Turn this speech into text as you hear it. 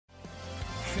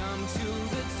Come to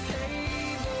the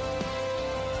table.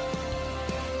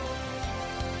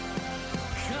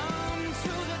 Come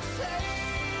to the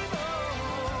table.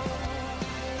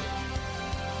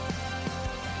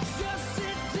 Just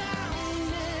sit down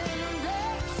and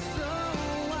rest a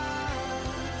while.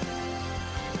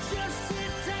 Just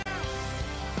sit down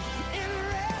and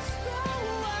rest a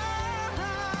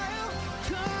while.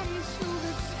 Come to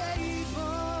the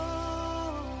table.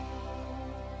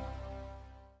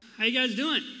 How you guys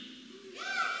doing?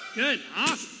 Good.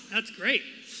 Awesome. That's great.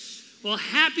 Well,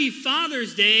 happy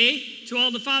Father's Day to all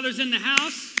the fathers in the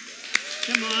house.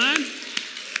 Come on.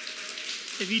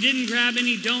 If you didn't grab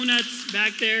any donuts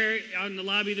back there out in the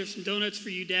lobby, there's some donuts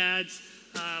for you dads.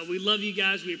 We love you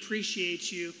guys. We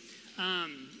appreciate you.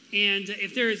 And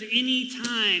if there is any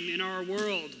time in our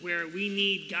world where we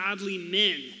need godly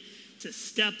men to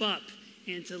step up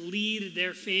and to lead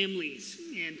their families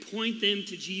and point them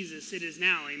to Jesus, it is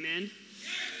now. Amen?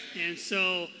 And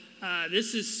so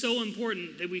this is so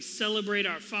important that we celebrate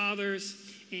our fathers.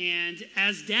 And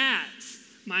as dads,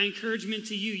 my encouragement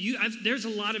to you, there's a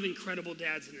lot of incredible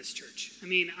dads in this church. I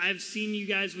mean, I've seen you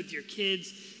guys with your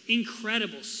kids.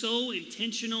 Incredible, so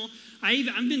intentional. I've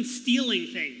been stealing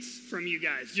things from you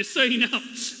guys, just so you know.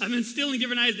 I've been stealing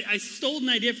different ideas. I stole an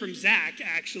idea from Zach,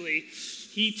 actually.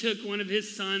 He took one of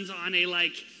his sons on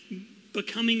a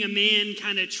becoming a man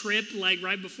kind of trip,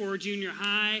 right before junior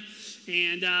high.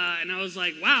 And I was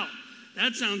like, wow,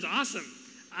 that sounds awesome.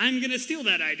 I'm going to steal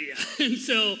that idea. And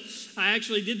so I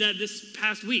actually did that this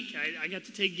past week. I got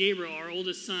to take Gabriel, our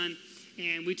oldest son,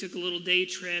 and we took a little day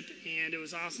trip, and it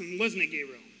was awesome. Wasn't it,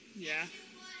 Gabriel? Yeah?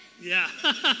 Yeah.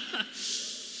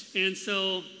 And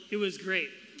so it was great.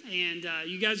 And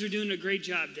you guys are doing a great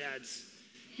job, dads.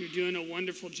 You're doing a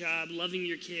wonderful job loving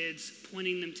your kids,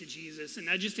 pointing them to Jesus. And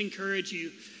I just encourage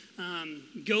you,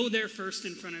 go there first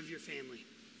in front of your family.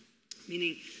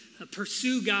 Meaning,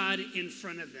 pursue God in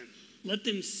front of them. Let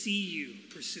them see you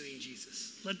pursuing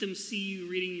Jesus. Let them see you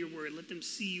reading your word. Let them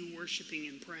see you worshiping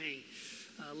and praying.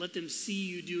 Let them see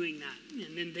you doing that.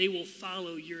 And then they will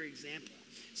follow your example.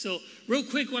 So real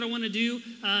quick, what I want to do,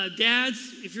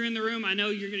 dads, if you're in the room, I know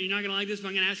you're not going to like this, but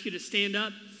I'm going to ask you to stand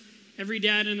up. Every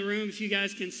dad in the room, if you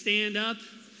guys can stand up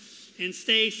and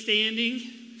stay standing.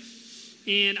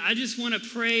 And I just want to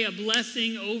pray a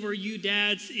blessing over you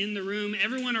dads in the room.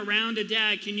 Everyone around a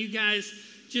dad, can you guys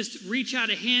just reach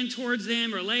out a hand towards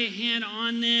them or lay a hand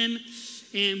on them?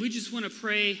 And we just want to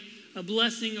pray a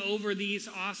blessing over these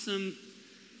awesome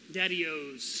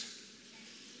daddy-os.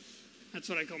 That's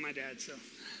what I call my dad.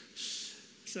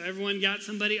 So everyone got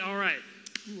somebody? All right,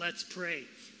 let's pray.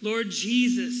 Lord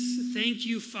Jesus, thank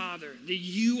you, Father, that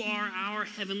you are our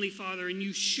Heavenly Father and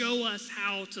you show us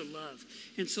how to love.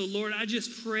 And so, Lord, I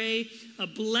just pray a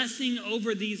blessing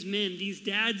over these men, these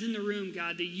dads in the room,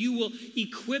 God, that you will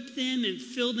equip them and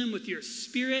fill them with your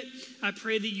Spirit. I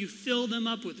pray that you fill them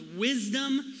up with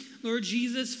wisdom, Lord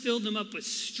Jesus, fill them up with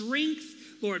strength,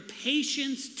 Lord,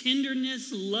 patience,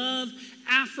 tenderness, love,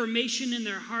 affirmation in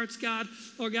their hearts, God.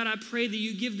 Lord God, I pray that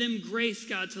you give them grace,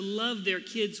 God, to love their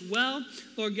kids well.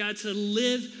 Lord God, to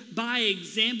live by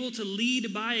example, to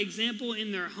lead by example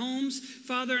in their homes,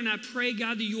 Father. And I pray,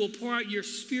 God, that you will pour out your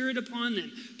Spirit upon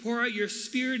them. Pour out your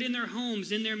Spirit in their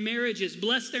homes, in their marriages.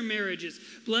 Bless their marriages.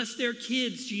 Bless their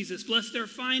kids, Jesus. Bless their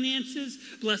finances.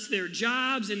 Bless their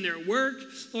jobs and their work.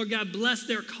 Lord God, bless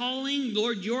their calling.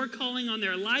 Lord, your calling on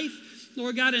their life.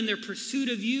 Lord God, in their pursuit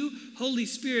of you, Holy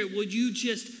Spirit, would you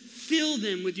just fill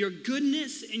them with your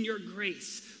goodness and your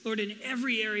grace, Lord, in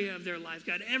every area of their life.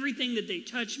 God, everything that they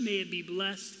touch, may it be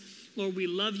blessed. Lord, we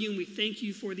love you and we thank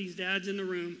you for these dads in the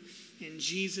room. In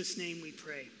Jesus' name we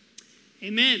pray.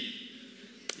 Amen.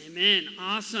 Amen.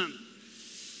 Awesome.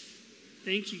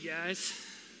 Thank you, guys.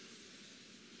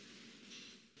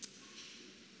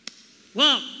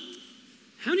 Well,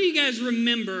 how many of you guys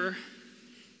remember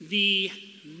the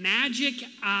Magic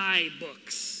Eye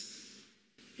books?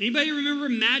 Anybody remember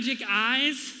Magic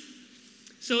Eyes?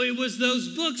 So it was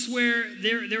those books where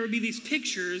there would be these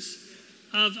pictures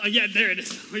of, yeah, there it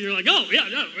is. You're like, oh, yeah,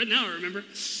 no, right now I remember.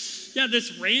 Yeah,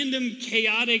 this random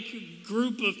chaotic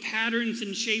group of patterns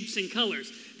and shapes and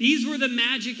colors. These were the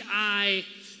Magic Eye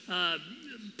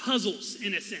puzzles,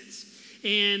 in a sense.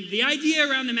 And the idea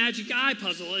around the Magic Eye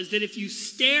puzzle is that if you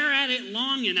stare at it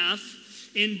long enough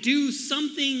and do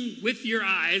something with your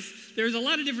eyes, there's a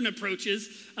lot of different approaches.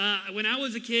 When I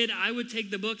was a kid, I would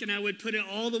take the book and I would put it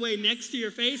all the way next to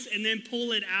your face and then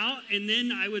pull it out, and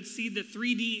then I would see the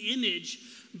 3D image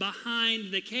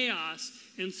behind the chaos.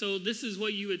 And so this is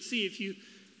what you would see if you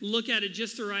look at it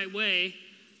just the right way.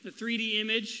 The 3D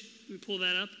image, let me pull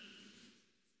that up.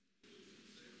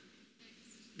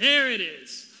 There it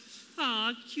is.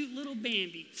 Aw, cute little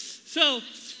Bambi. So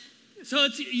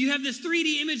you have this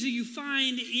 3D image that you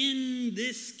find in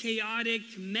this chaotic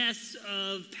mess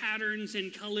of patterns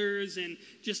and colors and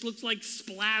just looks like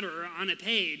splatter on a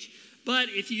page. But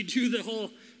if you do the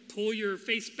whole pull your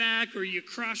face back or you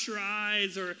cross your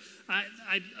eyes, or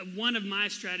one of my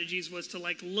strategies was to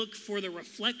like look for the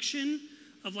reflection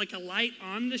of like a light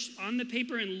on the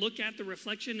paper and look at the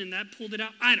reflection, and that pulled it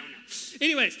out. I don't know.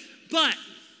 Anyways, but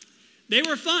they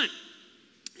were fun.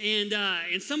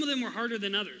 And some of them were harder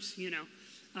than others, you know.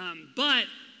 But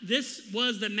this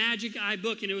was the Magic Eye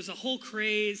book, and it was a whole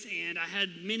craze, and I had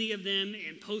many of them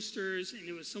and posters, and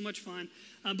it was so much fun.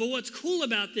 But what's cool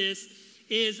about this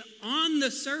is on the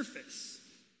surface,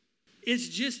 it's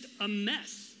just a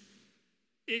mess.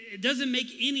 It doesn't make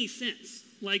any sense.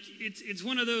 Like, it's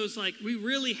one of those, like, we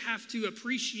really have to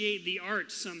appreciate the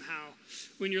art somehow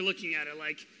when you're looking at it.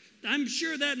 Like, I'm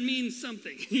sure that means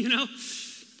something, you know?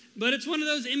 But it's one of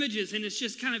those images, and it's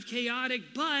just kind of chaotic.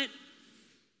 But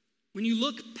when you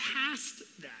look past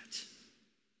that,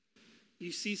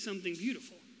 you see something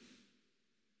beautiful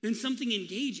and something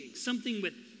engaging, something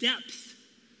with depth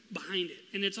behind it.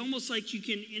 And it's almost like you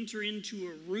can enter into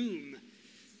a room,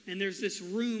 and there's this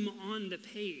room on the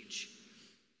page.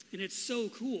 And it's so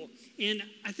cool. And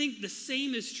I think the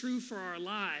same is true for our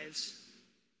lives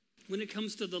when it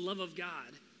comes to the love of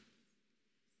God.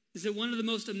 Is that one of the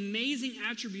most amazing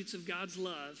attributes of God's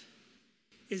love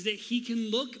is that he can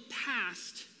look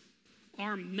past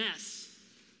our mess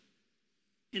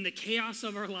and the chaos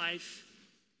of our life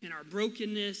and our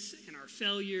brokenness and our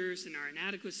failures and our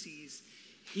inadequacies.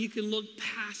 He can look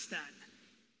past that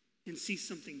and see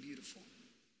something beautiful.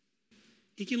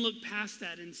 He can look past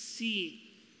that and see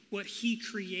what he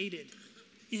created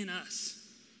in us.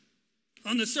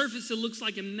 On the surface, it looks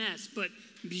like a mess, but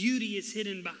beauty is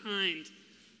hidden behind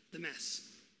the mess.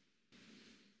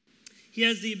 He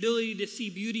has the ability to see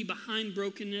beauty behind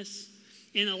brokenness,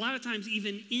 and a lot of times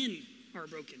even in our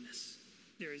brokenness,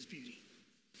 there is beauty.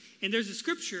 And there's a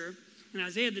scripture in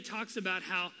Isaiah that talks about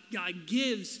how God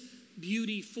gives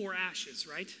beauty for ashes,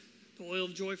 right? The oil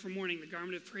of joy for mourning, the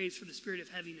garment of praise for the spirit of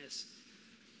heaviness.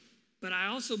 But I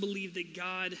also believe that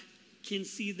God can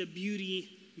see the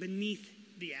beauty beneath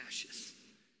the ashes,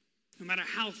 no matter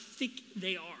how thick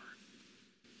they are.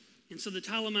 And so the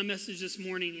title of my message this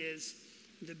morning is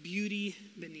The Beauty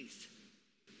Beneath.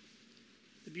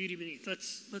 The beauty beneath.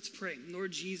 Let's pray.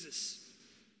 Lord Jesus,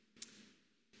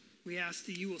 we ask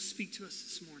that you will speak to us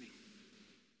this morning.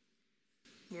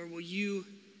 Lord, will you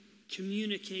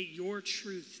communicate your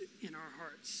truth in our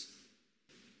hearts?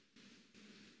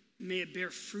 May it bear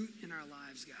fruit in our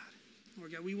lives, God.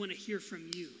 Lord God, we want to hear from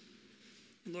you.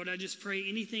 And Lord, I just pray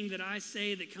anything that I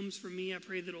say that comes from me, I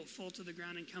pray that it will fall to the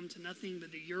ground and come to nothing,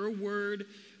 but that your word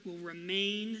will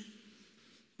remain.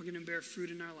 We're going to bear fruit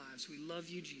in our lives. We love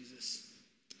you, Jesus.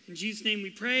 In Jesus' name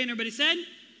we pray, and everybody said,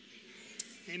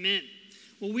 Amen.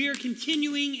 Well, we are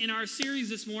continuing in our series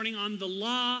this morning on the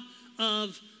law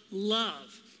of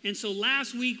love. And so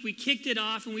last week we kicked it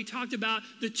off and we talked about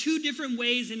the two different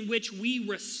ways in which we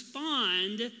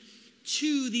respond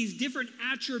to these different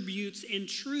attributes and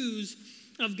truths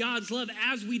of God's love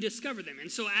as we discover them.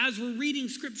 And so as we're reading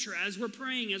scripture, as we're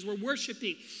praying, as we're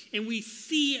worshiping, and we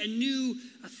see a new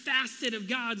facet of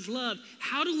God's love,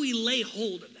 how do we lay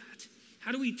hold of that?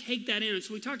 How do we take that in? And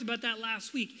so we talked about that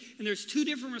last week. And there's two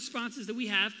different responses that we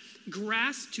have.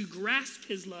 To grasp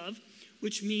his love,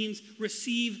 which means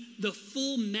receive the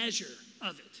full measure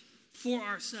of it for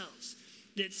ourselves.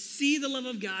 That see the love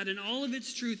of God and all of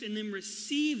its truth and then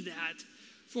receive that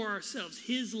for ourselves,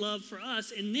 his love for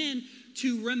us. And then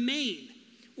to remain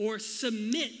or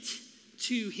submit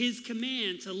to his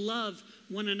command to love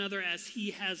one another as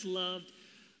he has loved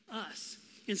us.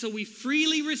 And so we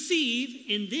freely receive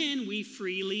and then we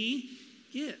freely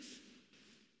give.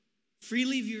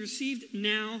 Freely have you received,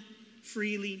 now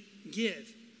freely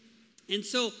give. And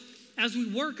so as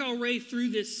we work our way through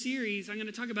this series, I'm going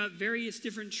to talk about various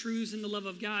different truths in the love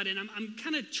of God. And I'm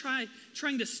kind of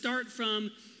trying to start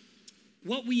from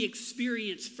what we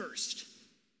experience first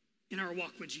in our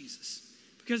walk with Jesus.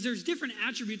 Because there's different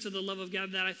attributes of the love of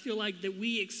God that I feel like that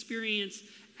we experience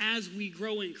as we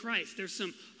grow in Christ. There's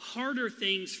some harder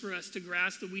things for us to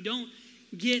grasp that we don't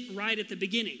get right at the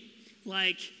beginning.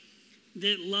 Like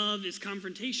that love is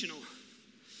confrontational.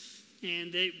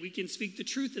 And that we can speak the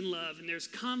truth in love, and there's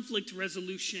conflict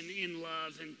resolution in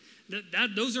love, and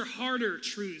those are harder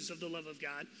truths of the love of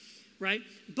God, right?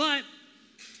 But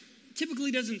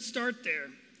typically doesn't start there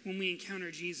when we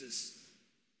encounter Jesus.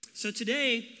 So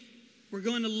today, we're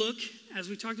going to look, as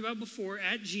we talked about before,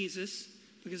 at Jesus,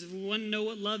 because if we want to know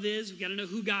what love is, we got to know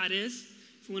who God is.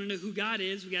 If you want to know who God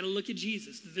is, we got to look at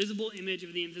Jesus, the visible image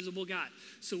of the invisible God.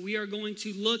 So we are going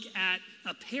to look at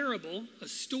a parable, a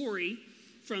story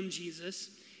from Jesus,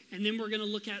 and then we're going to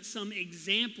look at some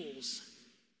examples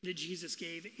that Jesus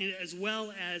gave, as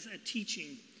well as a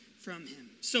teaching from him.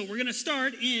 So we're going to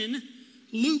start in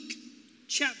Luke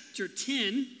chapter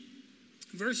 10,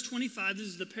 verse 25. This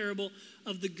is the parable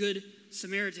of the Good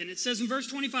Samaritan. It says in verse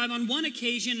 25, on one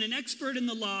occasion, an expert in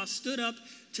the law stood up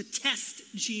to test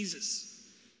Jesus.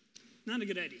 Not a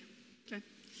good idea, okay?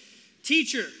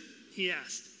 Teacher, he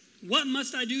asked, what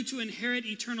must I do to inherit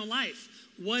eternal life?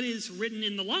 What is written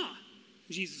in the law?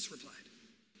 Jesus replied,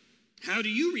 how do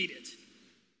you read it?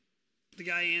 The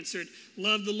guy answered,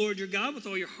 love the Lord your God with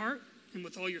all your heart and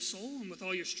with all your soul and with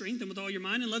all your strength and with all your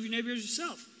mind, and love your neighbor as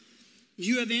yourself.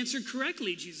 You have answered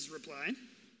correctly, Jesus replied.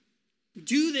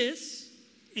 Do this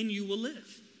and you will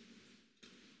live.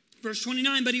 Verse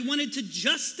 29, but he wanted to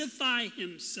justify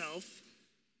himself,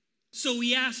 so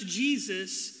he asked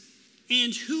Jesus,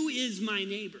 and who is my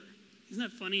neighbor? Isn't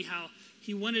that funny how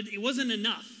it wasn't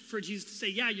enough for Jesus to say,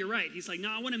 yeah, you're right. He's like, no,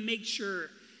 I want to make sure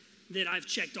that I've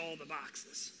checked all the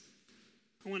boxes.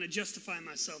 I want to justify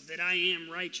myself that I am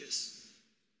righteous.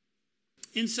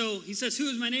 And so he says, who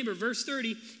is my neighbor? Verse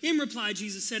 30, in reply,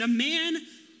 Jesus said, a man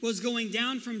was going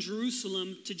down from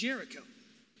Jerusalem to Jericho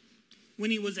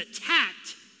when he was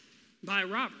attacked by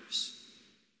robbers.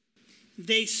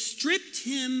 They stripped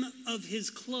him of his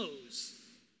clothes,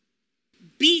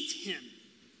 beat him,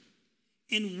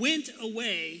 and went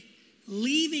away,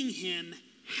 leaving him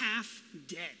half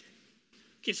dead.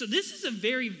 Okay, so this is a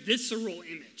very visceral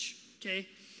image, okay?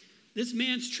 This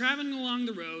man's traveling along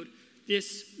the road.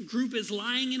 This group is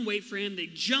lying in wait for him. They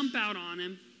jump out on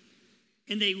him,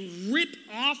 and they rip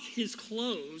off his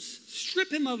clothes,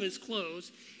 strip him of his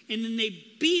clothes, and then they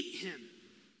beat him.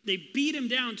 They beat him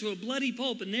down to a bloody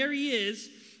pulp, and there he is,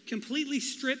 completely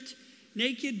stripped,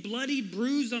 naked, bloody,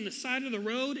 bruised on the side of the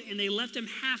road, and they left him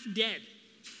half dead.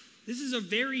 This is a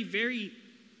very, very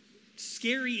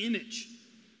scary image.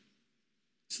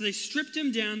 So they stripped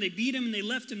him down, they beat him, and they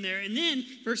left him there. And then,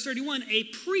 verse 31, a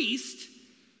priest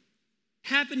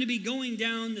happened to be going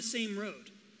down the same road.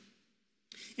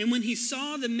 And when he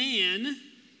saw the man,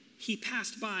 he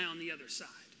passed by on the other side.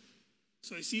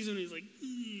 So he sees him, and he's like,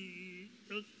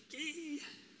 okay,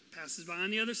 passes by on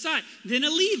the other side. Then a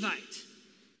Levite,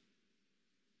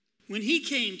 when he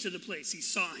came to the place, he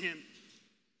saw him,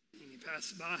 and he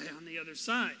passed by on the other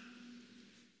side.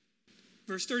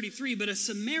 Verse 33, but a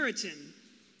Samaritan,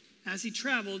 as he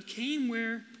traveled, came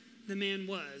where the man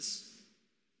was.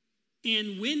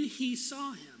 And when he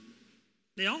saw him,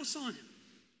 they all saw him.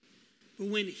 But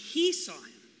when he saw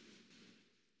him,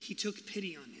 he took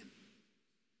pity on him.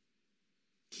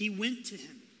 He went to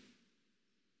him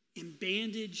and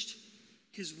bandaged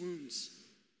his wounds,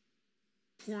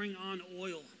 pouring on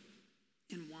oil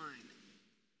and wine.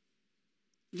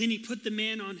 Then he put the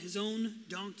man on his own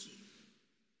donkey,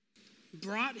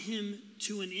 brought him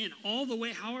to an inn, all the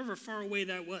way, however far away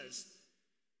that was,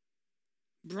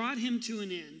 brought him to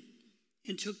an inn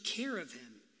and took care of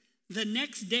him. The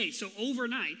next day, so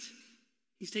overnight,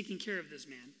 he's taking care of this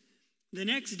man. The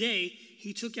next day,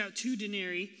 he took out 2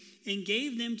 denarii and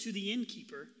gave them to the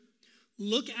innkeeper.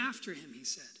 Look after him, he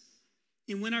said,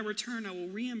 and when I return, I will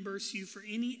reimburse you for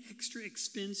any extra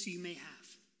expense you may have.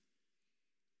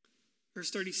 Verse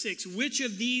 36, which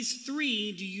of these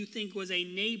 3 do you think was a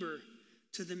neighbor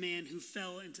to the man who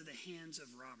fell into the hands of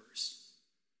robbers?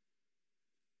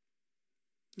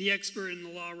 The expert in the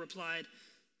law replied,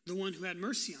 the one who had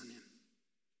mercy on him.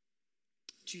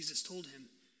 Jesus told him,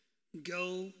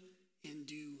 go and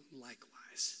do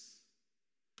likewise.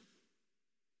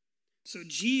 So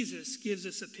Jesus gives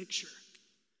us a picture.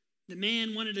 The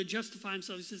man wanted to justify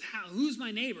himself. He says, who's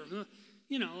my neighbor?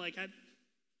 You know, like I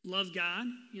love God,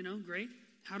 great.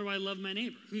 How do I love my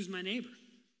neighbor? Who's my neighbor?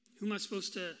 Who am I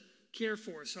supposed to care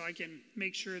for so I can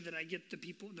make sure that I get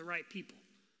the right people?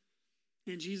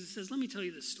 And Jesus says, let me tell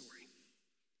you this story.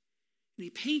 And he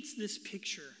paints this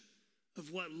picture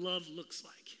of what love looks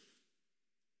like.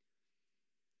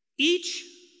 Each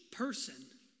person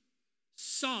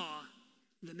saw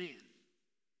the man.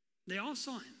 They all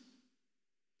saw him.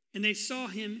 And they saw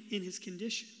him in his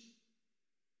condition.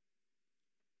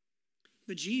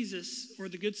 But Jesus, or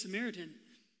the Good Samaritan,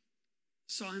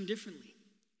 saw him differently,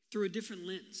 through a different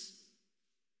lens.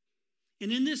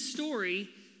 And in this story,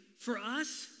 for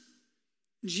us,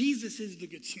 Jesus is the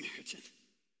Good Samaritan.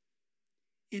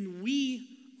 And we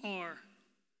are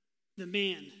the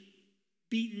man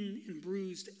beaten and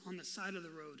bruised on the side of the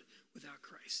road without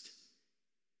Christ,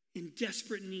 in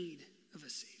desperate need of a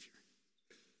Savior.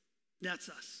 That's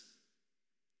us.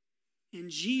 And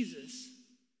Jesus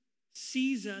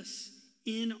sees us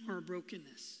in our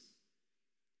brokenness,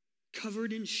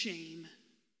 covered in shame,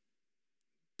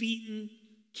 beaten,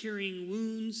 carrying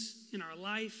wounds in our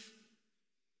life,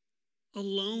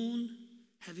 alone,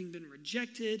 having been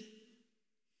rejected,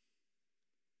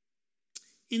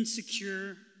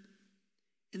 insecure,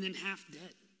 and then half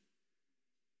dead.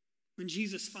 When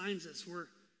Jesus finds us, we're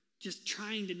just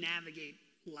trying to navigate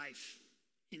life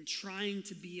and trying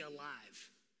to be alive,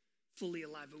 fully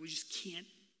alive, but we just can't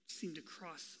seem to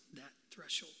cross that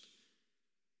threshold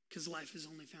because life is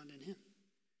only found in him.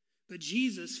 But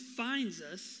Jesus finds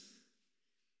us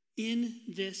in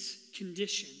this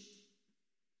condition.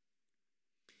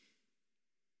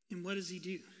 And what does he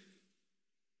do?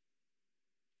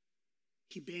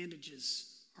 He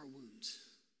bandages our wounds.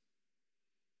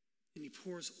 And he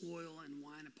pours oil and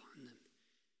wine upon them.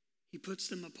 He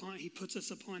puts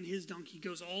us upon his donkey,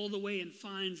 goes all the way and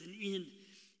finds an inn,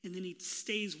 and then he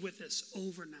stays with us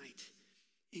overnight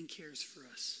and cares for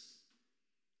us.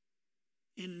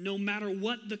 And no matter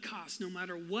what the cost, no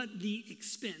matter what the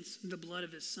expense, the blood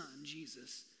of his son,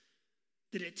 Jesus,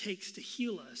 that it takes to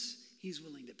heal us, he's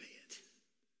willing to pay it.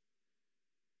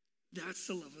 That's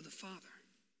the love of the Father.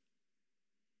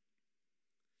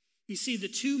 You see, the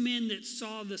two men that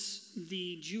saw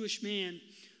the Jewish man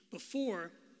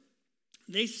before,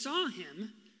 they saw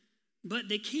him, but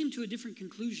they came to a different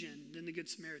conclusion than the Good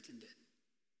Samaritan did.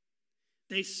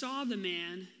 They saw the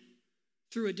man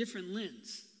through a different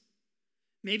lens.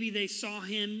 Maybe they saw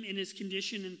him in his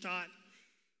condition and thought,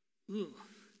 ooh,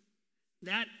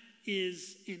 that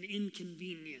is an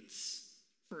inconvenience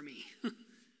for me.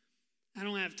 I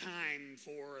don't have time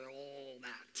for all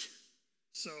that.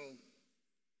 So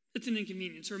it's an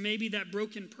inconvenience. Or maybe that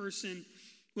broken person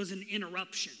was an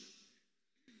interruption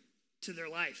to their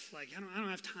life. Like, I don't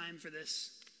have time for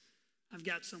this. I've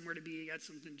got somewhere to be. I got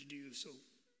something to do. So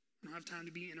I don't have time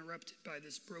to be interrupted by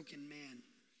this broken man.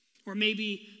 Or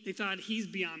maybe they thought, he's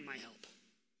beyond my help.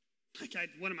 Like,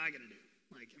 what am I going to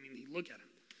do? Like, I mean, look at him.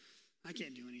 I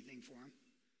can't do anything for him.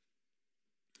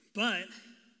 But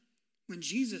when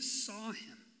Jesus saw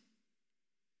him,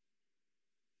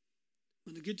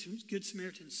 when the Good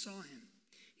Samaritan saw him,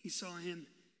 he saw him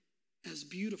as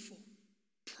beautiful,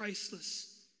 priceless,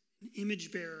 an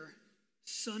image bearer,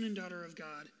 son and daughter of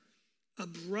God, a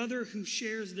brother who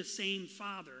shares the same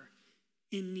Father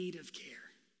in need of care.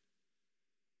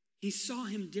 He saw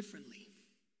him differently,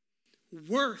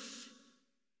 worth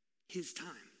his time,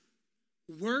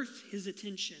 worth his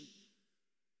attention,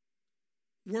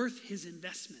 worth his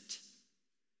investment.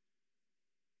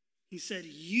 He said,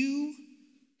 you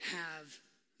have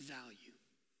value.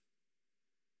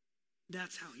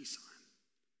 That's how he saw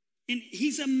him. And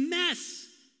he's a mess.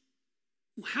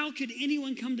 How could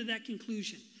anyone come to that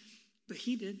conclusion? But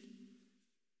he did.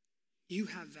 You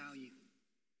have value.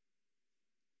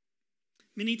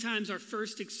 Many times our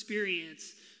first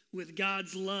experience with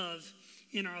God's love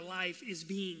in our life is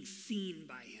being seen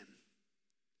by him.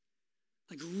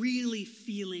 Like really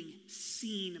feeling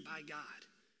seen by God.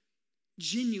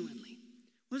 Genuinely.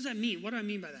 What does that mean? What do I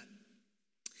mean by that?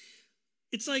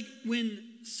 It's like when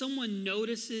someone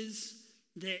notices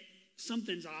that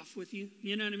something's off with you.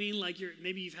 You know what I mean? Like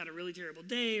maybe you've had a really terrible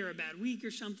day or a bad week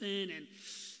or something, and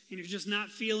you're just not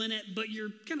feeling it, but you're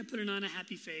kind of putting on a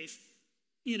happy face,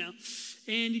 you know.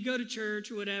 And you go to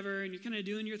church or whatever, and you're kind of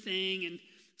doing your thing, and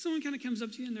someone kind of comes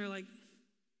up to you, and they're like,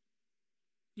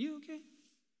 "You okay?"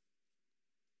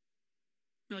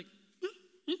 You're like,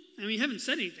 I mean, you haven't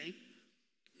said anything.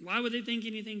 Why would they think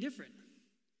anything different?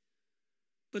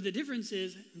 But the difference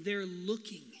is they're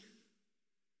looking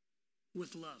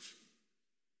with love.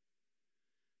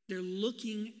 They're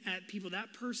looking at people.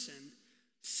 That person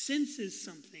senses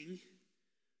something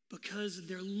because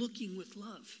they're looking with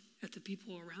love at the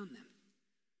people around them.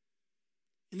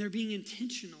 And they're being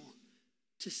intentional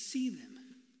to see them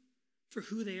for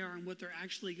who they are and what they're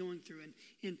actually going through.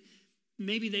 And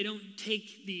maybe they don't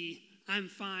take the "I'm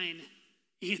fine"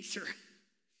 answer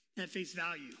at face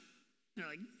value. They're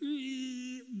like,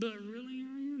 but really,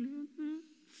 are you?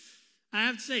 I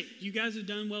have to say, you guys have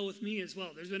done well with me as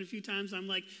well. There's been a few times I'm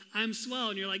like, "I'm swell,"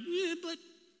 and you're like, "Yeah,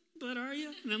 but are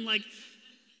you?" And I'm like,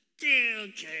 "Yeah,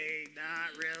 okay,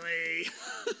 not really."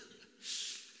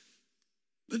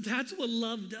 But that's what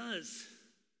love does.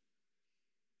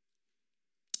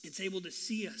 It's able to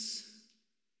see us.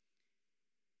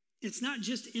 It's not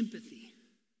just empathy.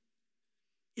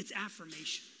 It's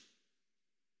affirmation.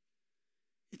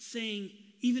 It's saying,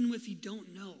 even if you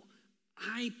don't know,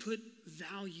 I put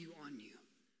value on you.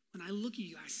 When I look at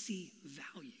you, I see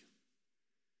value.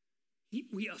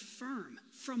 We affirm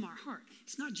from our heart.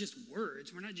 It's not just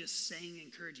words. We're not just saying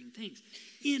encouraging things.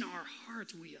 In our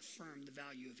hearts, we affirm the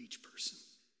value of each person.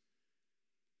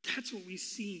 That's what we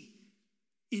see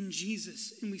in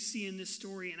Jesus and we see in this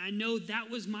story. And I know that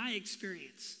was my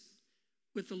experience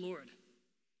with the Lord.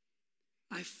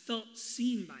 I felt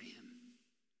seen by him.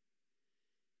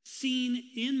 Seen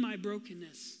in my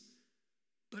brokenness,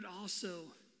 but also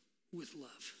with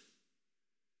love.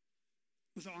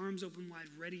 With arms open wide,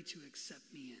 ready to accept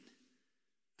me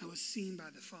in. I was seen by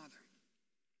the Father.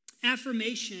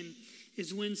 Affirmation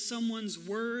is when someone's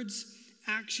words,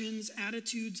 actions,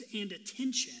 attitudes, and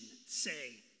attention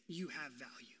say, you have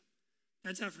value.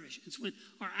 That's affirmation. It's when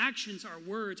our actions, our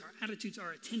words, our attitudes,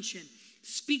 our attention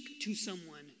speak to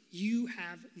someone, you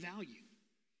have value.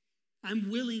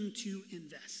 I'm willing to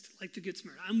invest, like the Good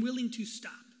Samaritan. I'm willing to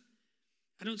stop.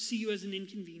 I don't see you as an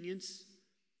inconvenience.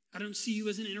 I don't see you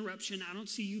as an interruption. I don't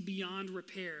see you beyond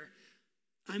repair.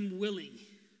 I'm willing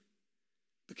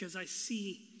because I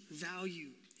see value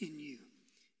in you.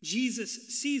 Jesus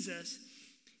sees us,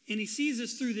 and he sees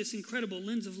us through this incredible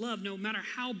lens of love. No matter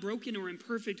how broken or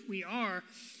imperfect we are,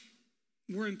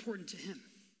 we're important to him.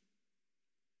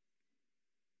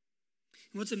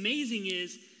 And what's amazing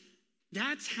is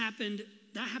that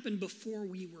happened before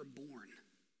we were born.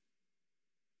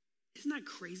 Isn't that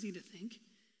crazy to think?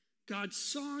 God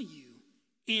saw you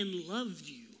and loved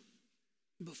you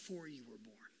before you were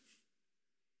born.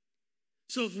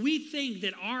 So if we think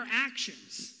that our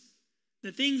actions,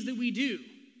 the things that we do,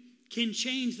 can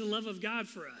change the love of God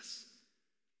for us,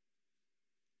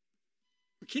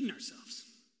 we're kidding ourselves.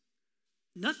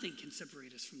 Nothing can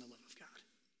separate us from the love of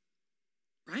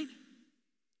God. Right?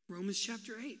 Romans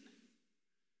chapter 8.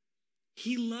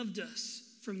 He loved us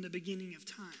from the beginning of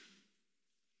time.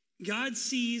 God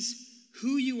sees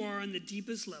who you are on the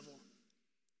deepest level,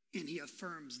 and he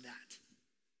affirms that.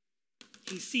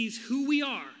 He sees who we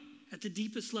are at the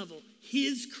deepest level,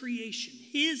 his creation,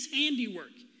 his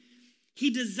handiwork. He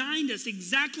designed us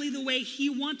exactly the way he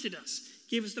wanted us.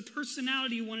 Gave us the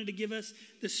personality he wanted to give us,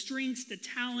 the strengths, the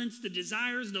talents, the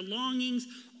desires, the longings,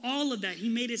 all of that. He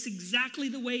made us exactly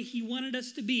the way he wanted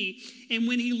us to be. And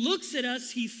when he looks at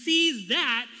us, he sees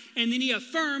that, and then he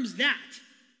affirms that.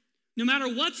 No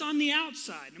matter what's on the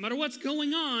outside, no matter what's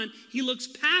going on, he looks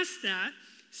past that,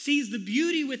 sees the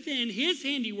beauty within his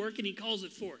handiwork, and he calls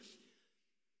it forth.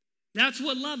 That's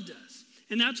what love does.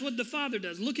 And that's what the Father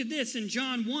does. Look at this in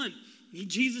John 1.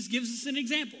 Jesus gives us an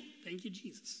example. Thank you,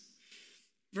 Jesus.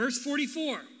 Verse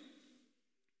 44. It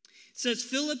says,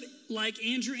 Philip, like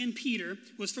Andrew and Peter,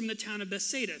 was from the town of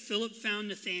Bethsaida. Philip found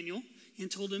Nathanael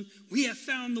and told him, we have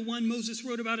found the one Moses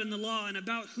wrote about in the law and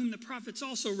about whom the prophets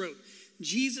also wrote,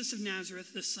 Jesus of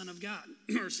Nazareth, the son of God,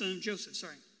 or son of Joseph,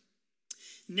 sorry.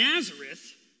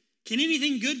 Nazareth, can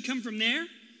anything good come from there?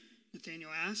 Nathanael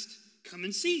asked. Come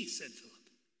and see, said Philip.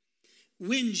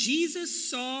 When Jesus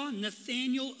saw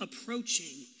Nathanael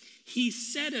approaching, he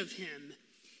said of him,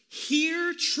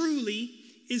 here truly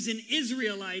is an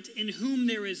Israelite in whom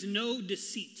there is no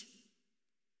deceit.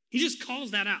 He just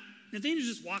calls that out. Nathanael's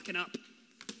just walking up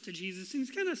to Jesus, and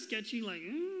he's kind of sketchy, like,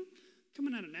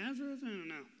 coming out of Nazareth? I don't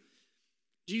know.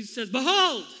 Jesus says,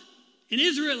 behold, an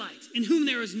Israelite in whom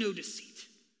there is no deceit.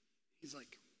 He's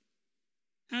like,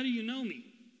 how do you know me?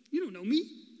 You don't know me.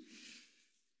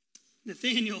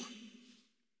 Nathanael,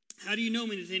 how do you know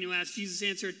me? Nathanael asked. Jesus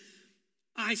answered,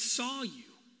 I saw you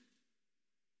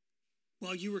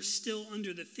while you were still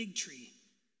under the fig tree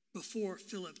before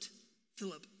Philip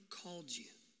called you.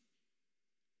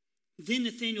 Then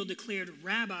Nathanael declared,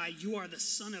 Rabbi, you are the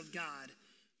Son of God.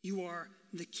 You are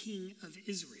the King of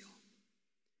Israel.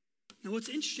 Now, what's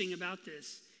interesting about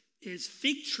this is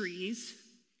fig trees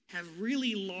have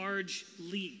really large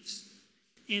leaves,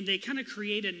 and they kind of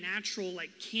create a natural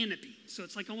canopy. So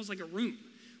it's almost like a room.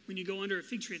 When you go under a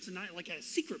fig tree, it's like a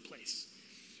secret place.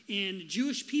 And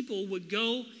Jewish people would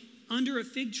go under a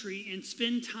fig tree and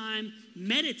spend time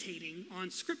meditating on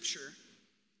Scripture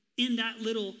in that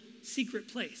little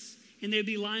secret place. And they'd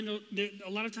be lined, a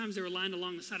lot of times they were lined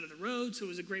along the side of the road, so it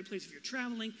was a great place if you're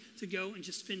traveling to go and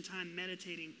just spend time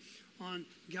meditating on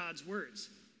God's words.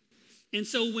 And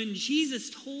so when Jesus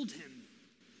told him,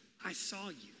 I saw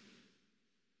you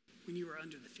when you were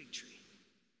under the fig tree.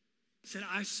 He said,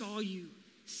 I saw you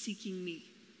seeking me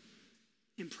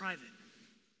in private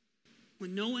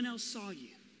when no one else saw you.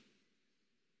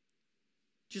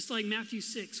 Just like Matthew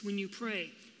 6, when you pray,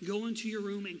 go into your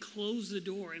room and close the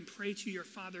door and pray to your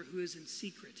Father who is in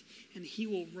secret, and he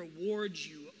will reward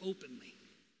you openly.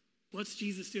 What's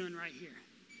Jesus doing right here?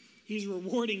 He's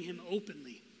rewarding him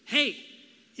openly. Hey,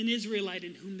 an Israelite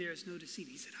in whom there is no deceit.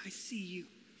 He said, I see you,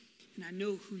 and I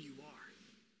know who you are.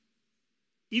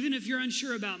 Even if you're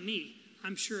unsure about me,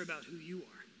 I'm sure about who you are.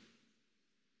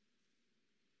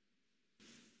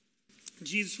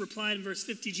 Jesus replied in verse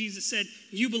 50, Jesus said,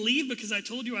 you believe because I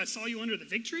told you I saw you under the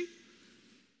fig tree?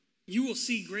 You will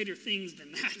see greater things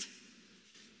than that.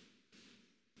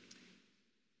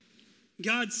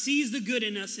 God sees the good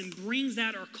in us and brings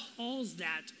that or calls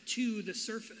that to the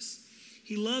surface.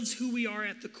 He loves who we are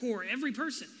at the core. Every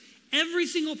person, every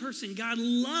single person, God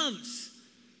loves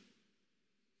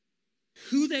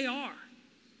who they are.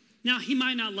 Now, he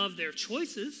might not love their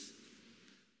choices.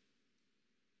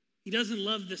 He doesn't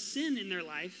love the sin in their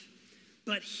life,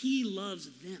 but he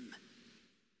loves them.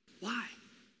 Why?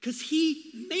 Because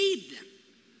he made them.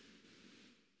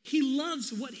 He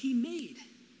loves what he made,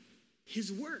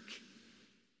 his work.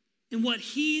 And what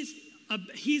he's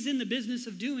in the business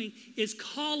of doing is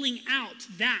calling out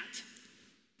that.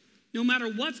 No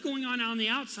matter what's going on the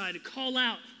outside, to call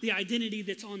out the identity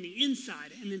that's on the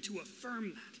inside and then to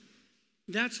affirm that.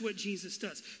 That's what Jesus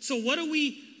does. So what do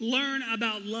we learn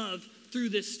about love through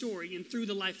this story and through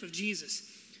the life of Jesus?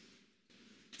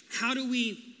 How do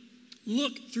we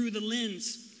look through the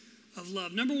lens of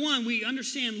love? Number one, we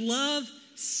understand love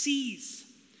sees.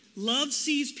 Love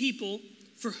sees people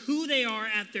for who they are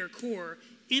at their core,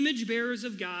 image bearers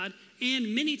of God,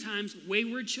 and many times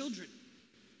wayward children,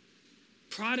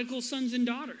 prodigal sons and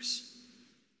daughters.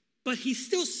 But he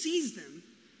still sees them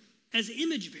as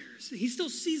image bearers. He still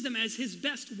sees them as his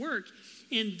best work,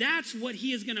 and that's what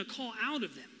he is going to call out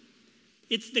of them.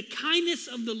 It's the kindness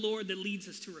of the Lord that leads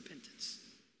us to repentance,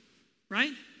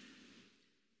 right?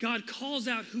 God calls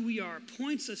out who we are,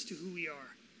 points us to who we are.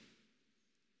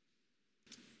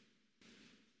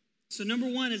 So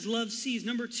number one is love sees.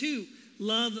 Number two,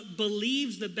 love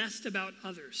believes the best about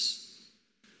others.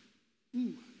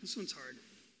 Ooh, this one's hard.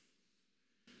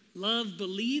 Love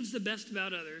believes the best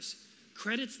about others,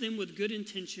 credits them with good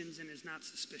intentions, and is not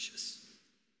suspicious.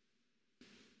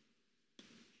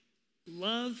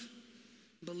 Love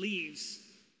believes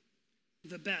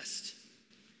the best.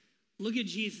 Look at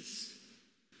Jesus,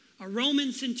 a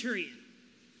Roman centurion,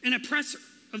 an oppressor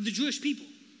of the Jewish people,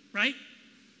 right?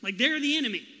 Like they're the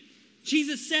enemy.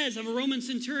 Jesus says of a Roman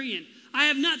centurion, I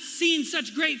have not seen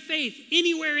such great faith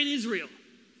anywhere in Israel. And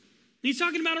he's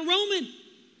talking about a Roman.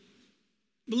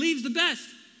 Believes the best.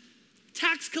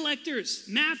 Tax collectors,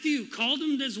 Matthew called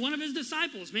him as one of his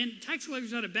disciples. Man, tax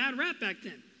collectors had a bad rap back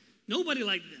then. Nobody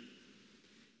liked them.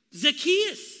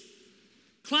 Zacchaeus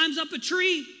climbs up a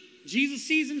tree. Jesus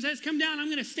sees him, says, come down, I'm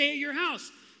going to stay at your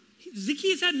house.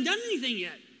 Zacchaeus hadn't done anything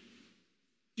yet.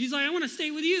 Jesus is like, I want to stay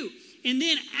with you. And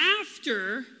then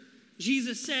after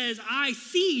Jesus says, I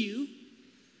see you,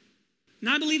 and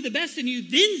I believe the best in you,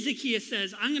 then Zacchaeus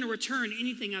says, I'm going to return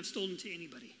anything I've stolen to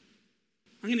anybody.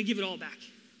 I'm going to give it all back.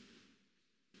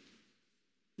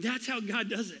 That's how God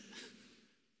does it.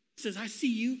 He says, I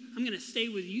see you, I'm going to stay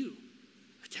with you.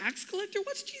 A tax collector?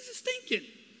 What's Jesus thinking?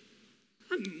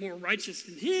 I'm more righteous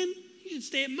than him. He should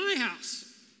stay at my house.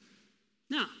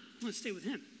 No, I want to stay with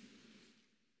him.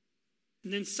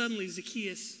 And then suddenly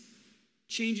Zacchaeus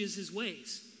changes his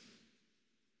ways.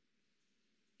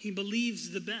 He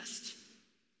believes the best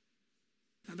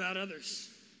about others.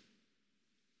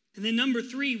 And then number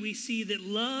three, we see that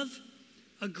love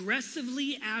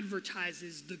aggressively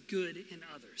advertises the good in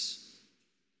others.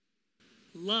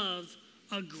 Love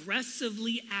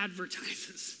aggressively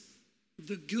advertises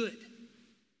the good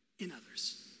in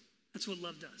others. That's what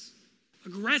love does.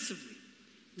 Aggressively.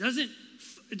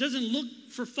 It doesn't look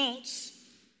for faults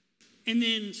and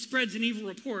then spreads an evil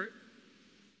report.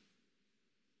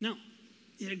 No.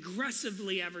 It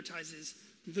aggressively advertises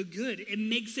the good. It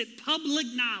makes it public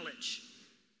knowledge.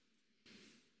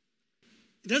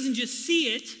 It doesn't just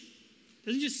see it. It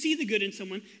doesn't just see the good in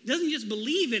someone. It doesn't just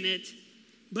believe in it,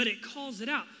 but it calls it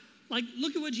out. Like,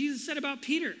 look at what Jesus said about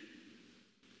Peter.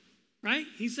 Right?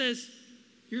 He says,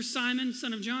 you're Simon,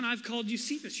 son of John. I've called you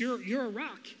Cephas. You're a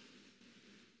rock.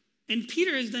 And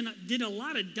Peter did a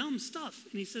lot of dumb stuff.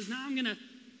 And he says, now I'm going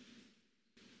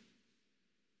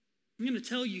to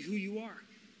tell you who you are.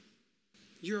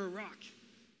 You're a rock.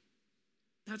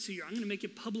 That's who you are. I'm going to make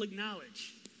it public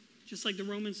knowledge. Just like the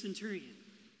Roman centurion.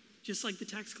 Just like the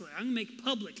tax collector. I'm going to make it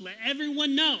public. Let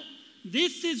everyone know.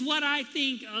 This is what I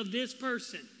think of this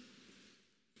person.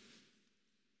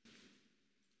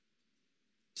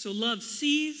 So love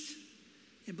sees,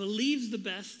 it believes the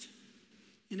best,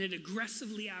 and it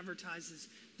aggressively advertises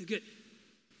the good.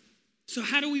 So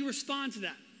how do we respond to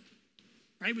that?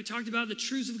 Right? We talked about the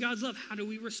truths of God's love. How do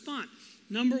we respond?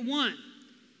 Number one,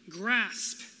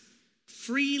 grasp,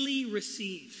 freely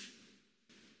receive.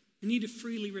 We need to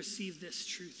freely receive this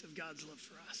truth of God's love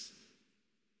for us.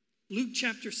 Luke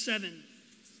chapter 7,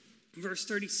 Verse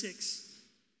 36.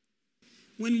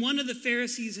 When one of the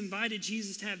Pharisees invited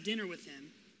Jesus to have dinner with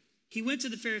him, he went to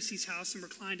the Pharisee's house and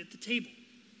reclined at the table.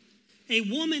 A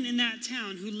woman in that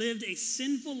town who lived a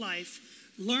sinful life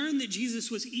learned that Jesus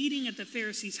was eating at the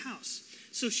Pharisee's house.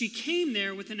 So she came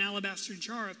there with an alabaster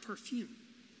jar of perfume.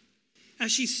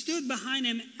 As she stood behind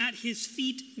him at his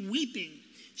feet weeping,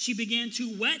 she began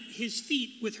to wet his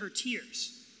feet with her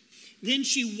tears. Then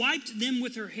she wiped them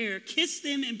with her hair, kissed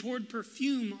them, and poured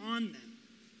perfume on them.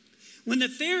 When the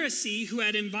Pharisee who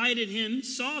had invited him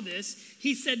saw this,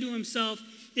 he said to himself,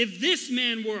 if this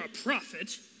man were a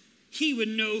prophet, he would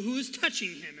know who is touching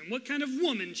him and what kind of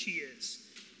woman she is,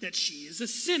 that she is a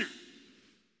sinner.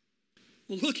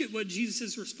 Well, look at what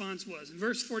Jesus' response was. In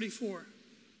verse 44, it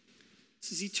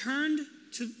says he turned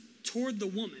toward the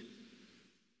woman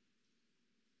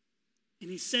and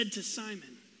he said to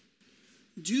Simon,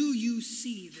 do you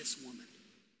see this woman?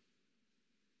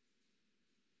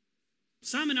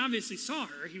 Simon obviously saw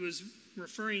her. He was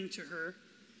referring to her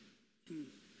in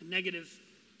a negative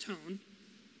tone.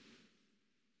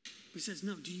 He says,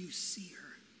 no, do you see her?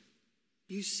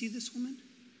 Do you see this woman?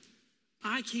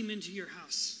 I came into your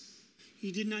house.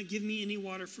 You did not give me any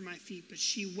water for my feet, but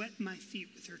she wet my feet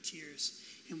with her tears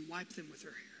and wiped them with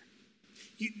her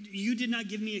hair. You did not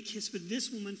give me a kiss, but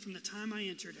this woman from the time I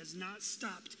entered has not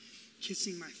stopped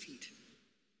kissing my feet.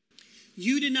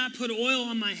 You did not put oil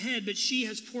on my head, but she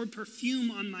has poured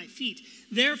perfume on my feet.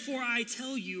 Therefore, I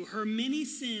tell you, her many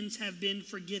sins have been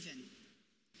forgiven,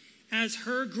 as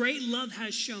her great love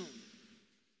has shown.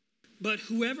 But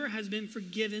whoever has been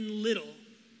forgiven little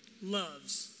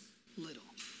loves little.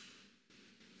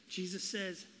 Jesus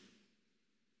says,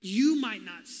 you might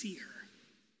not see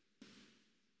her,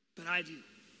 but I do.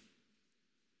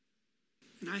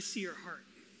 And I see her heart.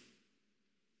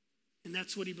 And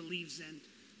that's what he believes in.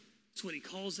 It's what he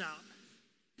calls out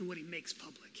and what he makes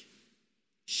public.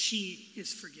 She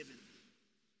is forgiven.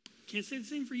 Can't say the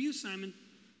same for you, Simon,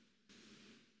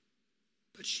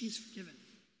 but she's forgiven.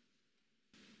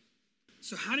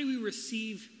 So how do we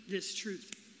receive this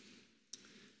truth?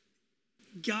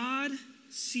 God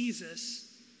sees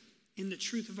us in the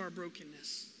truth of our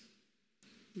brokenness,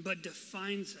 but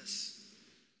defines us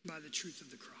by the truth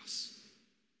of the cross.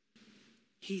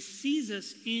 He sees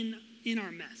us in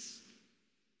our mess.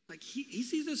 Like he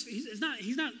sees us,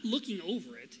 he's not looking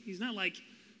over it. He's not like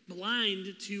blind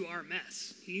to our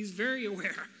mess. He's very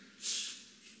aware,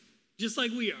 just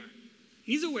like we are.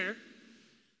 He's aware,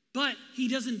 but he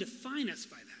doesn't define us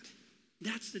by that.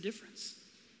 That's the difference.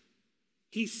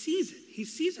 He sees it. He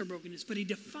sees our brokenness, but he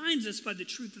defines us by the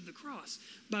truth of the cross,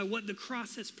 by what the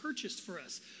cross has purchased for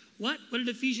us. What did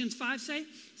Ephesians 5 say? It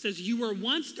says, you were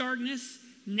once darkness,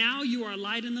 now you are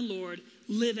light in the Lord.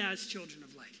 Live as children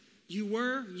of light. You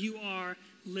were, you are,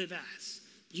 live as.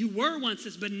 You were once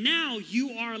this, but now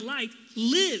you are light.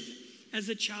 Live as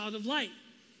a child of light.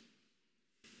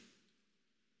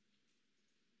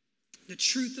 The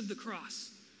truth of the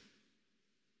cross.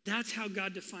 That's how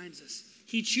God defines us.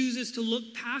 He chooses to look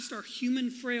past our human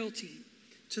frailty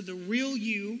to the real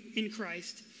you in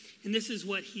Christ. And this is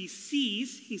what he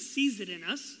sees. He sees it in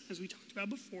us, as we talked about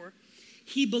before.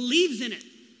 He believes in it.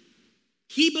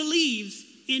 He believes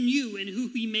in you and who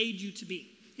he made you to be.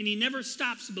 And he never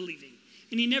stops believing.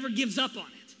 And he never gives up on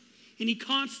it. And he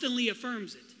constantly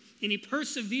affirms it. And he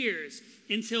perseveres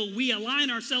until we align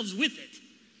ourselves with it.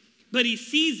 But he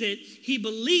sees it, he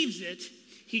believes it,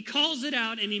 he calls it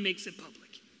out, and he makes it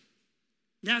public.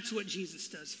 That's what Jesus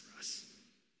does for us.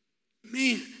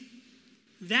 Man,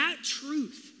 that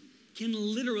truth can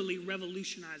literally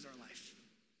revolutionize our life.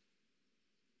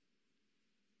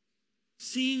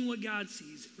 Seeing what God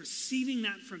sees, receiving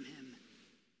that from him,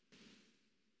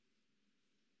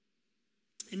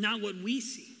 and not what we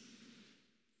see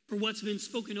or what's been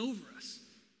spoken over us.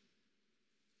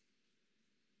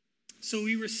 So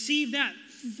we receive that,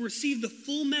 receive the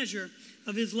full measure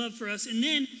of his love for us. And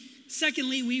then,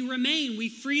 secondly, we remain, we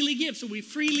freely give. So we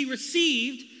freely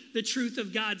received the truth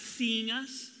of God seeing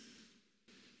us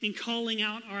and calling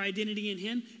out our identity in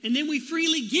him. And then we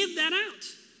freely give that out.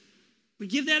 We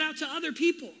give that out to other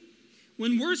people.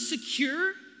 When we're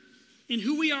secure in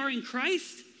who we are in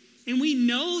Christ, and we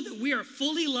know that we are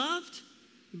fully loved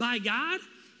by God,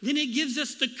 then it gives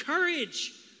us the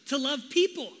courage to love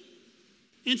people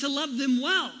and to love them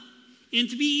well and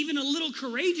to be even a little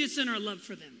courageous in our love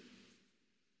for them.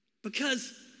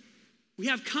 Because we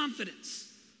have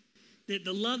confidence that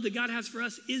the love that God has for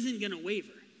us isn't going to waver.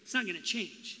 It's not going to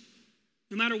change.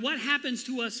 No matter what happens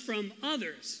to us from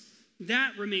others,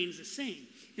 that remains the same.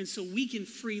 And so we can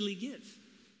freely give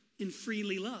and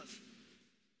freely love.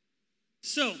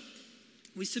 So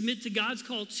we submit to God's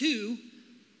call to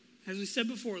as we said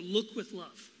before, look with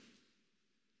love.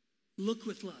 Look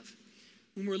with love.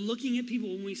 When we're looking at people,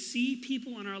 when we see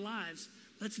people in our lives,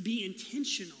 let's be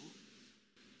intentional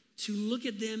to look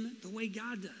at them the way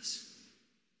God does.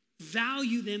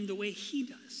 Value them the way he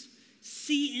does.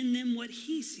 See in them what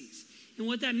he sees. And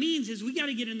what that means is we got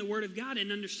to get in the Word of God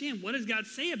and understand, what does God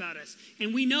say about us?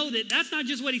 And we know that that's not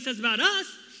just what he says about us,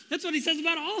 that's what he says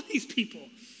about all these people.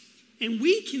 And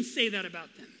we can say that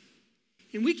about them.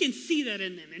 And we can see that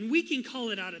in them. And we can call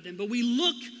it out of them. But we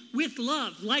look with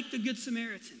love, like the Good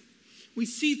Samaritan. We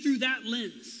see through that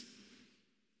lens.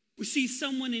 We see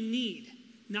someone in need,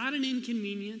 not an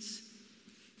inconvenience,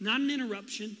 not an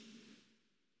interruption,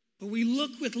 but we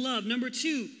look with love. Number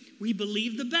 2, we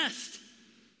believe the best.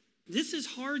 This is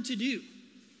hard to do.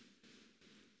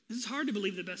 This is hard to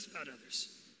believe the best about others.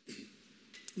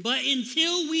 But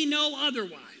until we know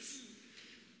otherwise,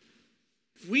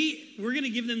 we're going to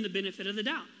give them the benefit of the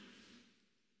doubt.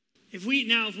 If we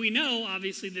know,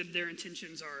 obviously, that their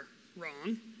intentions are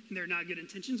wrong and they're not good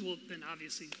intentions, well, then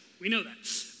obviously we know that.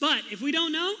 But if we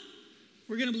don't know,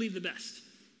 we're going to believe the best.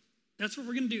 That's what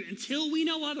we're going to do. Until we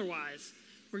know otherwise,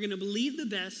 we're going to believe the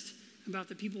best about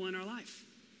the people in our life.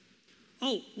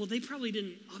 Oh, well, they probably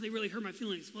didn't. Oh, they really hurt my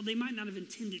feelings. Well, they might not have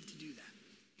intended to do that.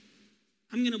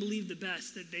 I'm going to believe the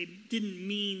best that they didn't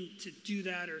mean to do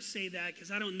that or say that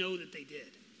because I don't know that they did.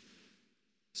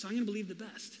 So I'm going to believe the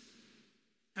best.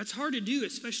 That's hard to do,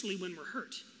 especially when we're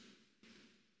hurt.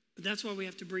 But that's why we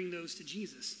have to bring those to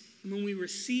Jesus. And when we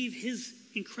receive his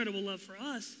incredible love for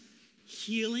us,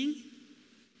 healing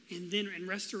and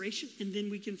restoration, and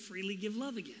then we can freely give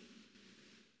love again.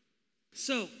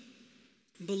 So,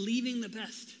 believing the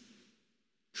best,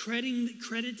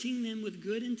 crediting them with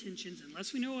good intentions,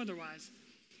 unless we know otherwise,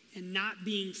 and not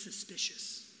being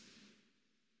suspicious.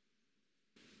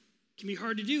 It can be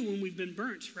hard to do when we've been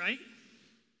burnt, right?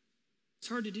 It's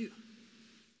hard to do.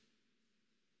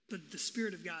 But the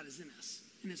Spirit of God is in us,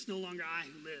 and it's no longer I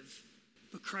who live,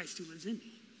 but Christ who lives in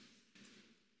me.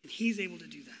 And he's able to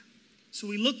do that. So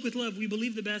we look with love, we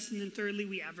believe the best, and then thirdly,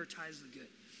 we advertise the good.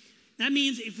 That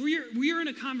means if we're in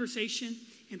a conversation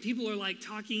and people are like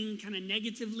talking kind of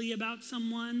negatively about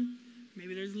someone,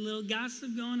 maybe there's a little gossip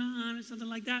going on or something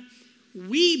like that,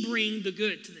 we bring the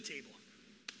good to the table.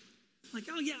 Like,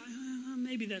 oh yeah,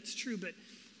 maybe that's true, but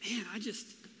man, I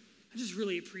just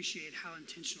really appreciate how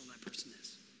intentional that person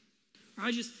is. Or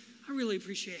I really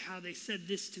appreciate how they said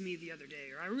this to me the other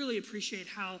day, or I really appreciate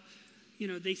how,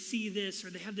 they see this,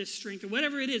 or they have this strength, or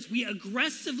whatever it is. We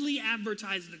aggressively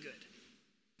advertise the good.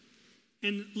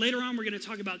 And later on, we're going to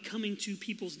talk about coming to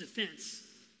people's defense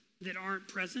that aren't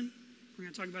present. We're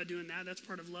going to talk about doing that. That's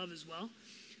part of love as well.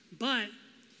 But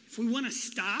if we want to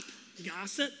stop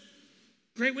gossip,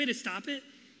 a great way to stop it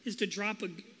is to drop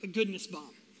a goodness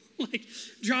bomb. Like,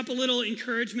 drop a little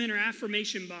encouragement or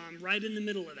affirmation bomb right in the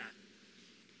middle of that.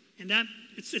 And that,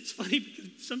 it's funny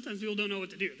because sometimes people don't know what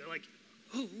to do. They're like,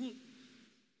 oh, well,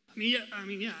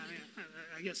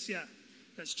 I guess, yeah,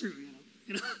 that's true,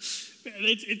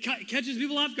 It catches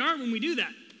people off guard when we do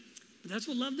that. But that's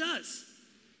what love does.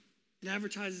 It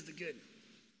advertises the good.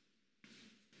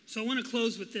 So I want to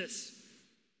close with this.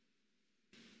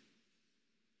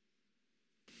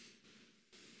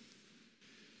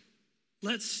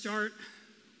 Let's start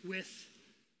with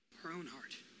our own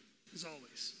heart, as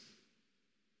always.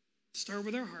 Start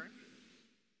with our heart.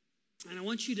 And I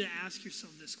want you to ask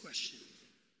yourself this question.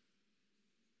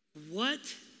 What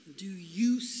do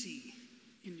you see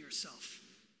in yourself?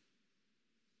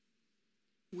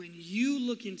 When you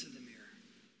look into the mirror,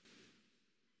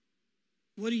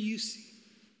 what do you see?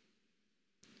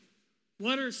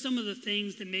 What are some of the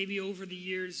things that maybe over the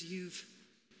years you've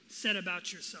said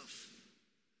about yourself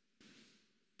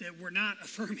that were not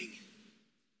affirming?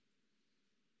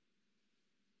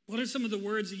 What are some of the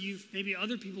words that maybe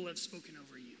other people have spoken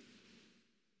over you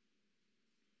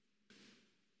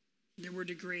that were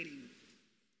degrading,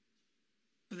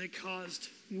 or that caused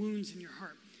wounds in your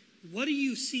heart? What do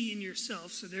you see in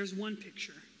yourself? So there's one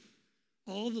picture.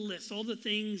 All the lists, all the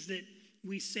things that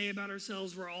we say about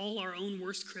ourselves, we're all our own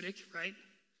worst critic, right?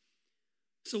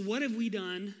 So what have we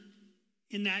done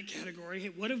in that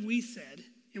category? What have we said?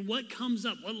 And what comes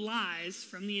up? What lies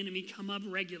from the enemy come up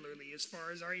regularly as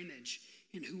far as our image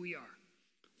and who we are?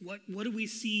 What do we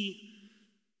see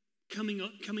coming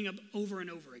up over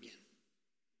and over again?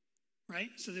 Right?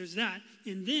 So there's that.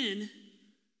 And then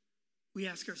we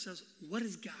ask ourselves, what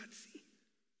does God see?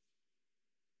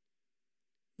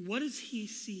 What does he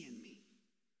see in me?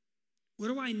 What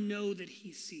do I know that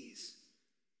he sees?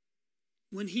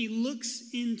 When he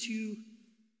looks into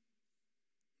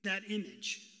that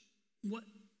image,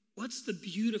 what's the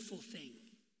beautiful thing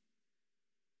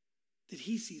that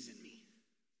he sees in me.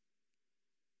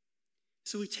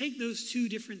 So we take those two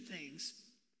different things,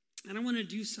 and I want to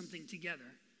do something together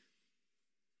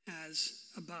as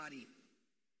a body.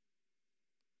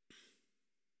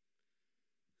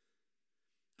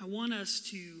 I want us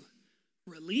to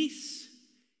release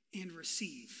and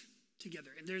receive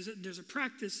together. And there's a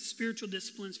practice, spiritual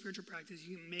discipline, spiritual practice.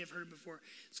 You may have heard it before.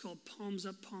 It's called palms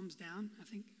up, palms down, I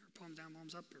think, or palms down,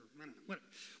 palms up, or I don't know, whatever.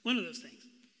 One of those things.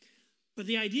 But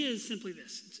the idea is simply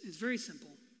this. It's very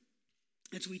simple.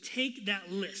 It's we take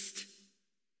that list,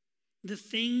 the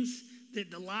things that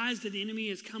the lies that the enemy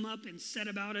has come up and said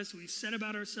about us, we've said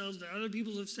about ourselves, that other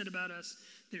people have said about us,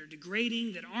 that are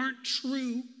degrading, that aren't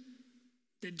true,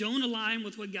 that don't align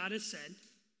with what God has said.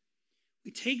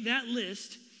 We take that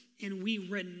list and we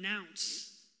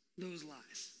renounce those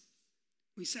lies.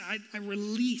 We say, I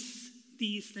release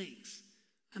these things.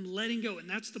 I'm letting go, and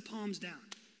that's the palms down.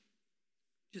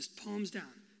 Just palms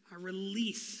down. I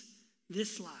release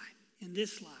this lie, and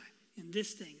this lie, and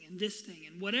this thing,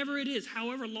 and whatever it is,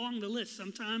 however long the list.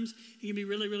 Sometimes it can be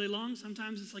really, really long.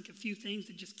 Sometimes it's like a few things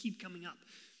that just keep coming up.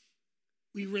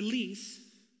 We release,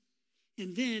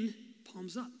 and then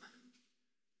palms up.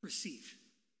 Receive.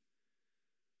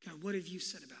 God, what have you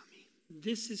said about me?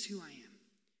 This is who I am.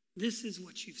 This is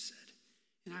what you've said.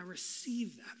 And I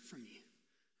receive that from you.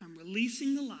 I'm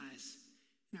releasing the lies,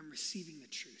 and I'm receiving the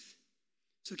truth.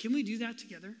 So can we do that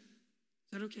together?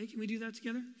 Is that okay? Can we do that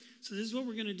together? So this is what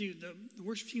we're going to do. The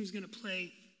worship team is going to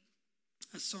play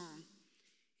a song,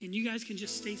 and you guys can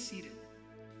just stay seated.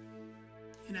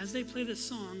 And as they play this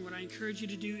song, what I encourage you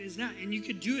to do is that. And you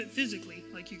could do it physically.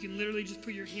 Like you can literally just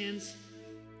put your hands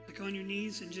like on your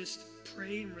knees and just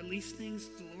pray and release things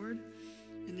to the Lord.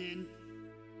 And then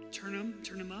turn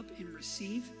them up and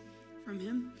receive from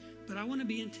him. But I want to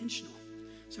be intentional.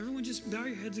 So everyone just bow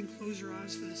your heads and close your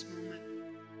eyes for this moment.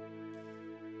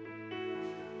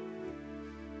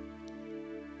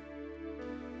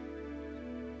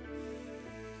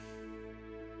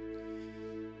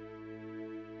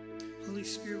 Holy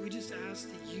Spirit, we just ask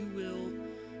that you will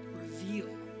reveal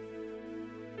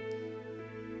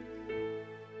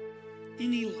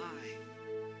any lie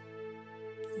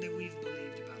that we've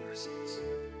believed about ourselves.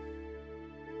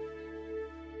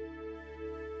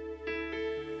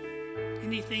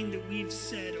 Anything that we've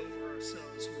said over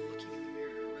ourselves when looking in the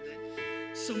mirror, or that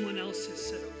someone else has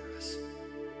said over us.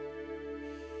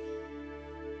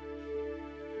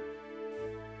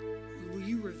 Will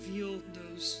you reveal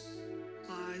those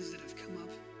lies that have come up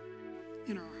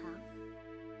in our heart?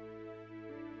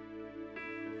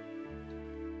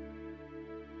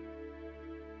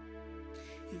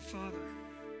 And Father,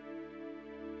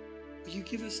 will you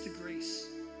give us the grace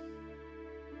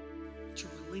to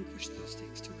relinquish those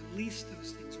things, to release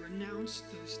those things, renounce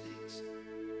those things,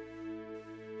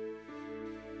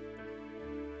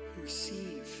 and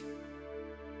receive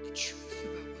the truth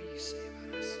about what you say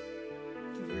about us,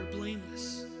 that we are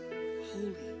blameless,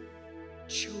 holy,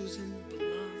 chosen,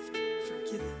 beloved,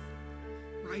 forgiven,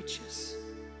 righteous,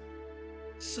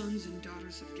 sons and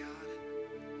daughters of God,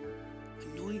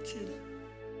 anointed,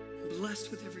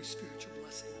 blessed with every spiritual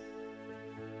blessing,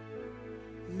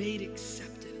 made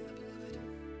accepted in the beloved.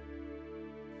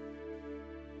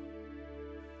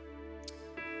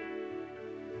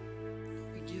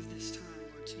 We give this time,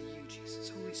 Lord, to you, Jesus.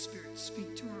 Holy Spirit,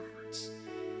 speak to our hearts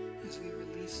as we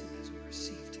release and as we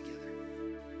receive together.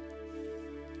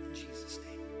 In Jesus' name.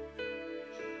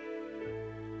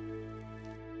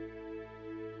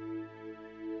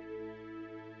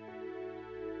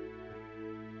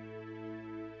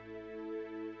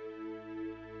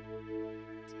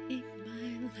 Take my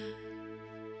life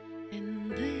and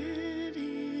let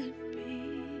it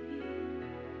be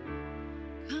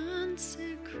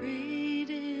consecrated,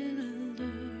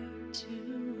 Lord,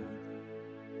 to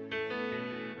thee.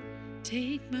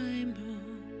 Take my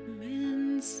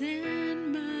moments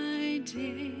and my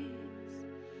days,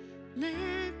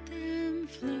 let them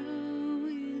flow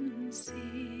in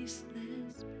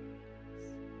ceaseless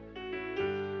praise.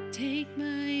 Take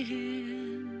my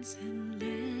hands and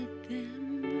let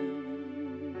them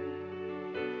move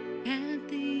at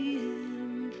the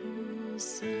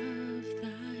impulse of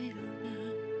thy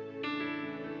love.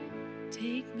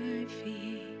 Take my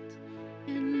feet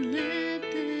and let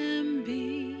them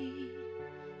be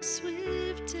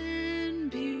swift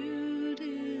and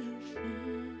beautiful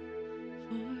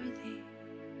for thee.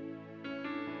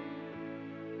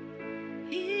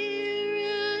 Here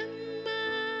am I,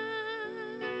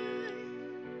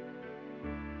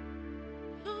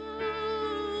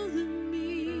 all of me.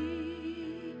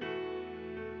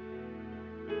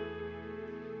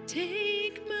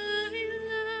 Take my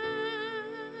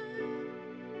life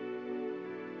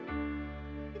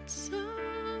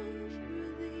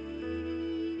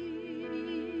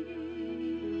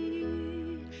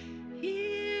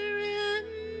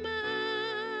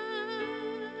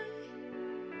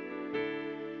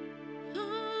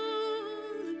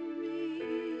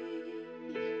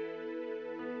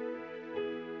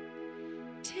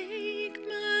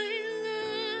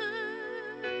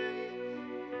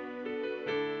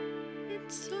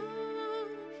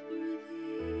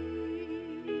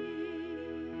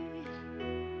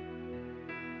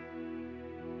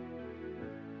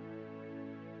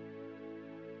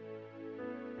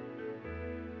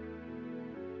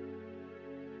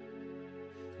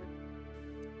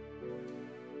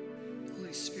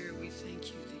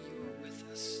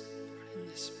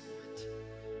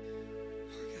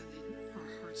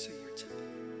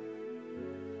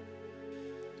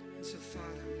And so,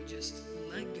 Father, we just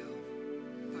let go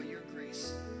by your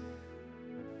grace.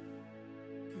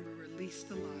 And we release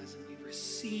the lies and we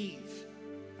receive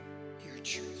your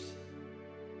truth.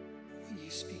 Will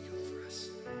you speak over us?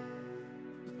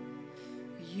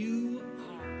 You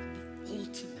are the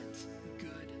ultimate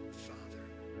good Father.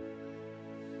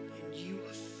 And you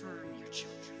affirm your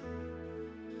children.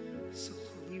 So,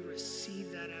 Lord, we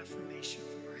receive that affirmation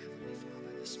from our Heavenly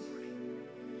Father this morning.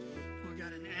 Lord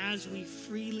God, and as we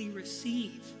freely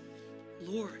receive,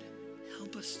 Lord,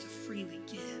 help us to freely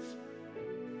give.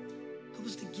 Help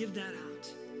us to give that out,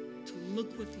 to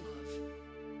look with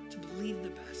love, to believe the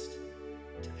best,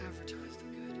 to advertise the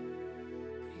good.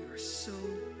 You are so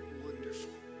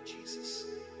wonderful, Jesus.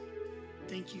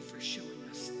 Thank you for showing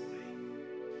us the way.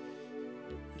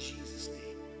 In Jesus'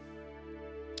 name,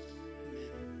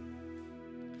 amen.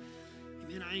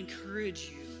 Amen. I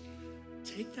encourage you,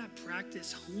 take that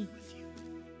practice home with you,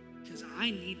 because I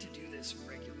need to do this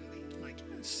regularly. Like,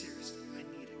 seriously, I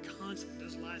need it constantly.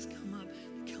 Those lies come up,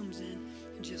 it comes in,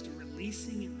 and just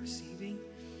releasing and receiving.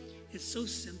 It's so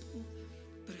simple,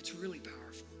 but it's really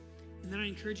powerful. And then I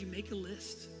encourage you, make a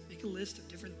list. Make a list of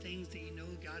different things that you know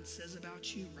God says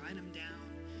about you. Write them down.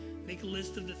 Make a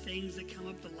list of the things that come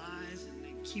up, the lies, and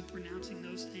then keep renouncing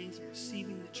those things and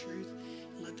receiving the truth.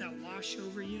 And let that wash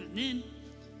over you. And then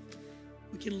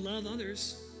we can love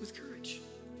others with courage.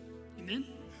 Amen?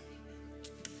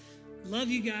 Love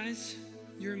you guys.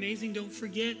 You're amazing. Don't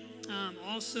forget,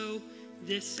 also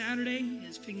this Saturday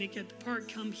is Picnic at the Park.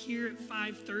 Come here at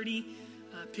 5:30.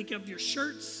 Pick up your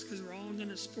shirts, because we're all going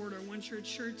to sport our One Church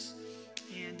shirts.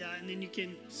 And then you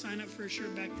can sign up for a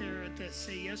shirt back there at the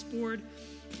Say Yes board.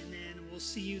 And then we'll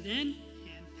see you then.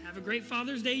 And have a great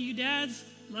Father's Day, you dads.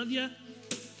 Love you.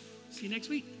 See you next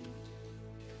week.